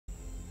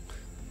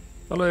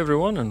Hello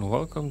everyone and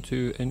welcome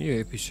to a new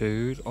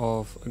episode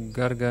of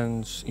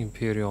Gargan's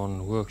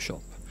Imperion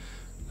Workshop.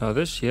 Now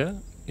this here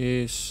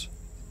is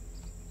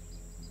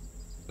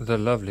the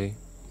lovely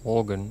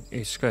Morgen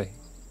SK.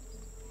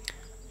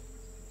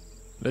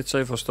 Let's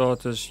say for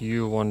starters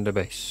you won the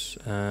base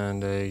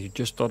and you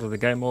just started the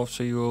game off,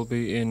 so you will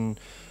be in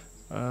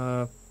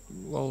a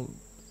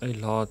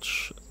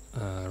large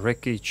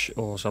wreckage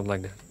or something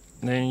like that.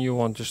 Then you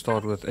want to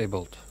start with a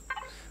build.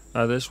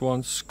 This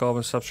one's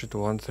carbon substrate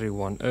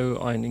 1310,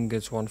 iron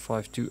ingots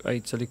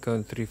 1528,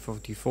 silicone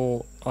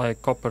 354,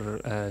 copper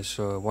as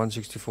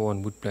 164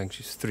 and wood planks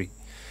is 3.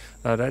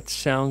 Now that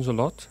sounds a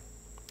lot,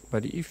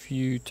 but if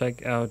you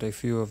take out a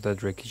few of that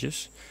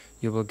wreckages,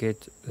 you will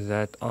get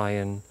that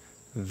iron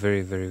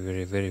very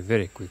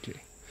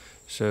quickly.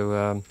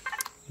 So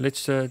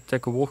let's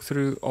take a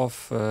walkthrough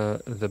of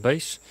the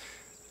base.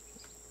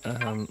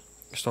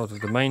 Start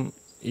with the main.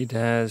 It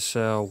has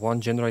one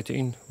generator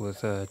in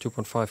with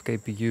 2.5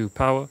 kpu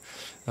power.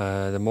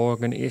 The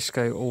Morgen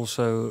SK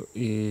also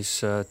is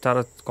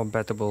turret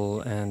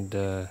compatible and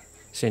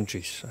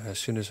sentries. As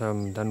soon as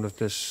I'm done with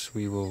this,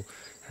 we will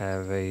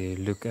have a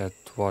look at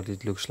what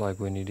it looks like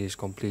when it is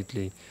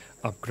completely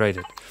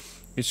upgraded.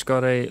 It's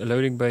got a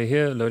loading bay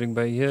here,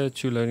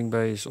 two loading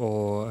bays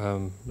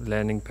or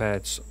landing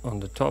pads on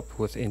the top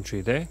with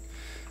entry there,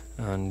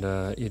 and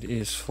it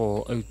is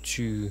for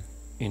O2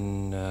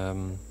 in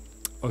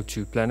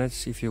O2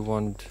 planets. If you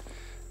want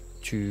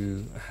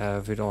to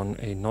have it on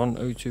a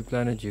non-O2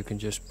 planet, you can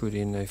just put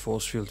in a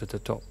force field at the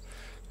top.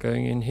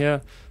 Going in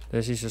here,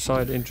 this is a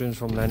side entrance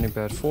from landing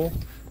pad 4,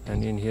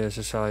 and in here is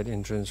a side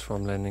entrance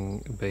from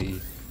landing bay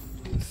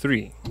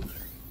 3.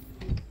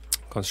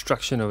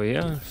 Construction over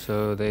here,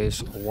 so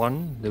there's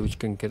one which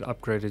can get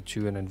upgraded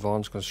to an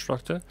advanced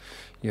constructor.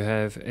 You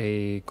have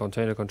a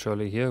container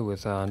controller here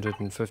with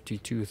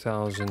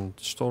 152,000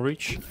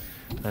 storage,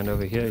 and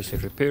over here is a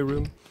repair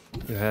room.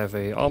 You have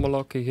a Armour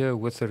Locker here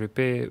with a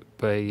repair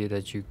bay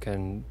that you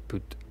can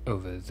put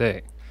over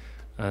there,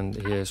 and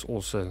here's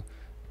also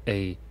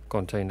a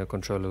container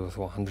controller with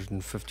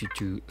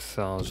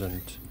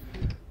 152,000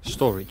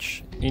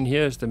 storage. In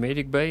here is the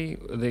medic bay.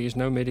 There is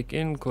no medic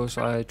in because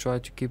I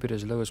tried to keep it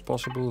as low as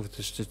possible with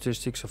the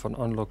statistics of an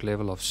unlock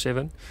level of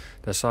 7.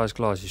 The size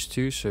class is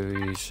 2, so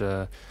it's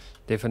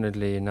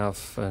definitely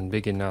enough and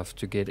big enough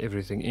to get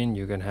everything in.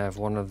 You can have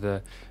one of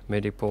the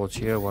medic ports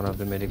here, one of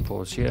the medic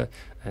ports here,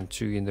 and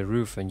 2 in the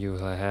roof, and you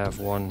will have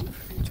one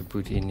to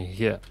put in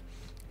here.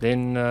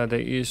 Then there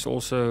is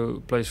also a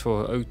place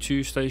for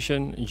O2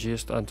 station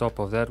just on top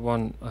of that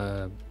one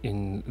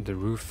in the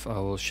roof. I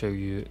will show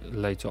you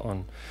later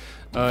on.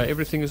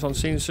 Everything is on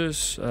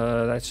sensors.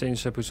 That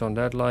sensor puts on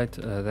that light,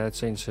 that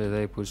sensor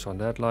there puts on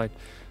that light.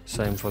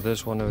 Same for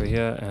this one over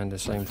here, and the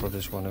same for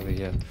this one over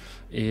here.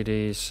 It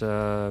is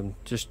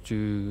just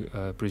to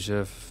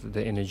preserve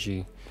the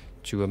energy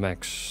to a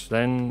max.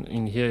 Then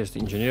in here is the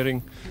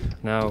engineering.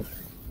 Now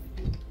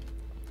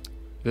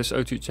this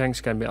O2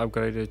 tanks can be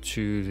upgraded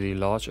to the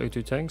large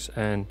O2 tanks,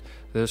 and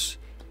this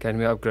can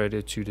be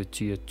upgraded to the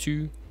tier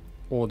 2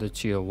 or the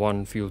tier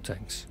 1 fuel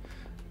tanks.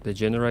 The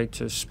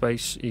generator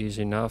space is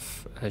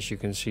enough, as you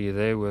can see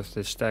there with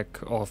the stack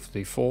of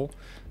the 4.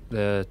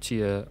 The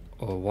tier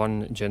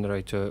 1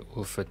 generator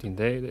will fit in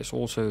there. There's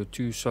also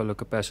 2 solar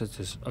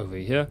capacitors over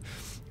here,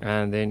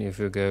 and then if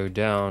you go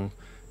down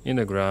in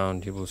the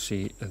ground, you will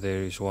see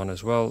there is one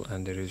as well,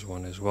 and there is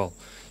one as well.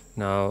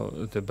 Now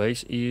the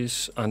base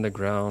is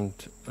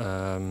underground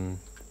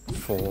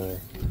for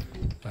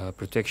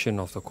protection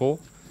of the core,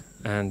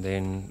 and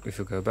then if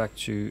you go back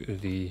to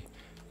the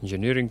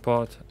engineering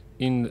part,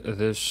 in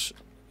this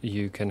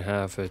you can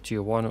have a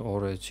tier 1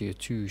 or a tier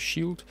 2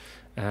 shield,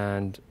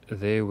 and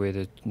there where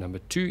the number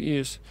 2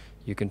 is,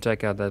 you can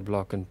take out that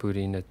block and put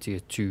in a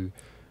tier 2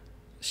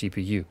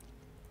 CPU.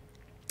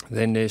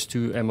 Then there's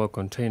 2 ammo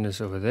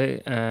containers over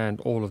there, and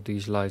all of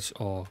these lights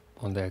are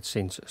on that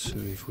sensor. So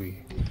if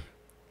we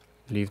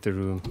leave the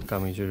room,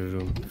 come into the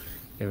room,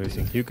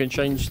 everything. You can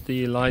change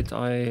the light.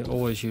 I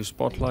always use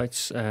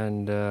spotlights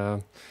and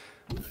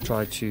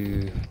try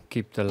to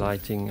keep the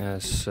lighting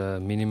as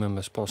minimum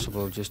as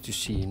possible, just to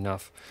see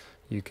enough.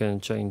 You can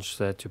change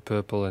that to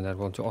purple and that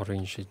one to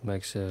orange. It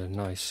makes a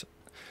nice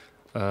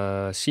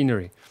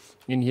scenery.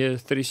 In here,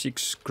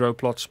 36 grow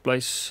plots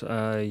place.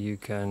 You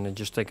can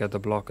just take out the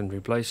block and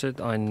replace it.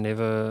 I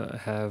never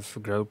have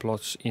grow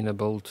plots in a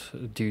build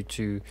due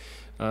to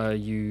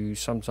you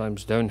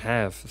sometimes don't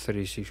have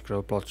 36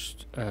 grow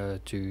plots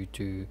to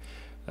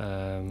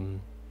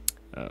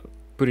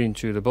put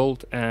into the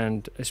build,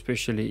 and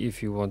especially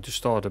if you want to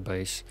start a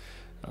base.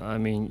 I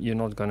mean, you're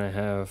not gonna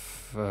have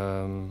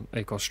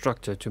a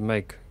constructor to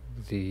make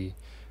the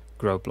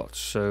grow plots,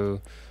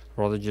 so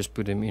rather just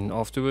put them in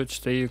afterwards.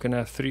 There you can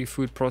have 3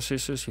 food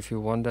processors if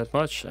you want that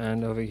much,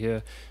 and over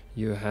here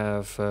you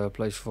have a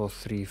place for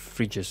 3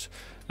 fridges.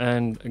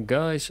 And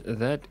guys,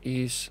 that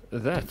is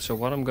that. So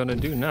what I'm gonna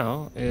do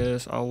now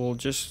is I will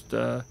just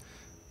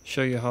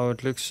show you how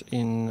it looks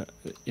in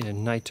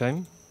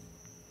nighttime.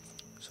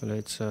 So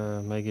let's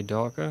make it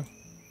darker.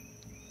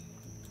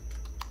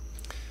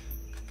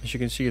 As you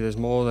can see, there's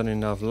more than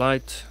enough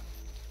light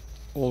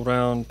all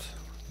round.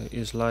 There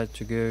is light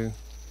to go,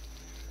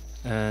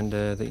 and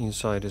the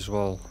inside as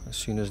well. As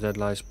soon as that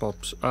light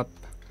pops up,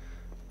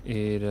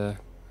 it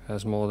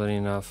has more than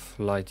enough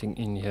lighting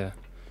in here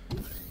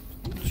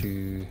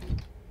to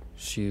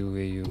see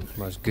where you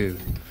must go.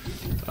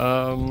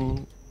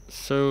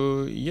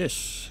 So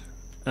yes,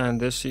 and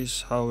this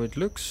is how it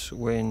looks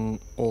when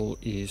all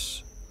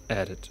is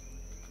added.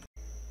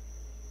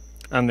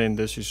 And then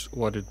this is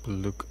what it will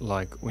look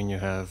like when you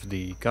have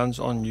the guns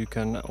on. You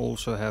can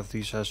also have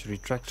these as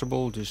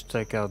retractable. Just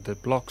take out the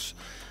blocks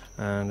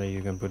and then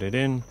you can put it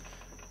in,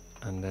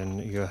 and then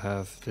you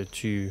have the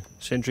 2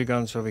 sentry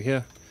guns over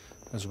here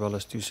as well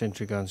as 2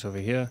 sentry guns over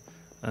here,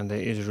 and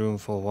there is room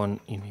for 1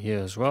 in here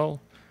as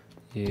well.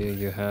 Here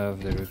you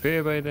have the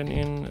repair bay then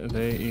in,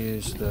 there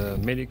is the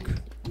medic,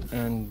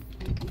 and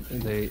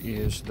there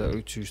is the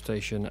O2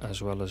 station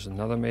as well as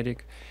another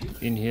medic.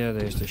 In here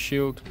there's the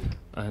shield,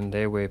 and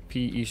there where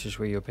P is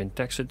where your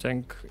Pentaxid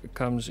tank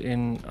comes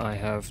in. I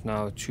have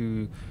now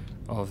 2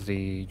 of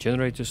the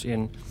generators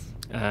in,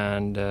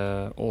 and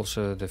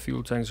also the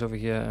fuel tanks over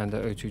here and the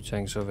O2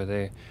 tanks over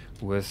there,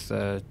 with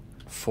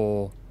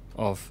 4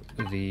 of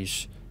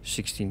these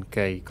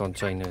 16k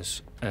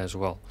containers as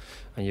well.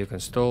 And you can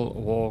still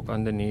walk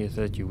underneath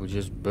it. You will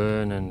just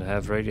burn and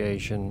have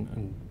radiation,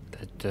 and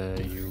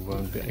that you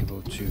won't be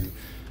able to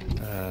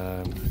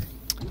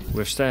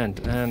withstand.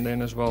 And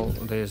then as well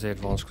there's the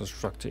advanced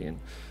constructor in.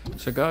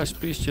 So guys,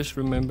 please just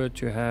remember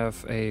to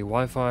have a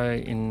Wi-Fi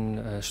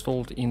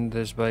installed in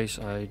this base.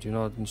 I do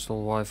not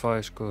install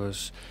Wi-Fi's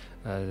because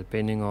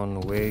depending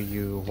on where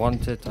you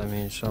want it, I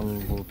mean,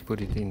 some will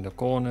put it in the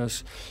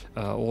corners.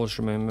 Always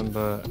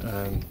remember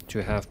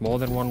to have more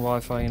than 1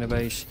 Wi-Fi in a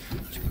base,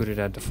 to put it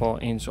at the far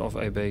ends of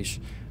a base,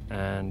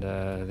 and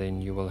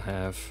then you will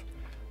have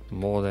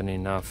more than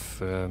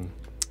enough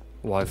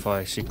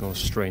Wi-Fi signal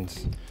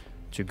strength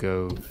to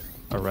go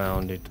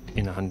around it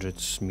in 100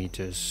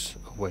 meters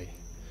away.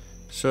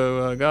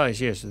 So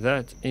guys, yes,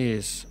 that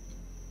is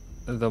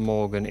the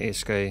Morgen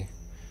SK.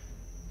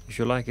 If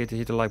you like it,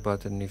 hit the like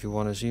button. If you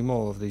want to see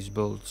more of these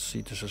builds,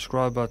 hit the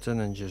subscribe button,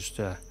 and just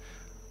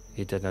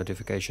hit that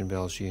notification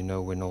bell so you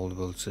know when all the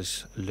builds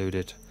is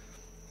loaded.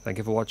 Thank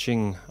you for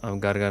watching. I'm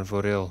Gargan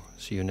for real.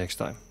 See you next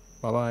time.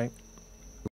 Bye bye.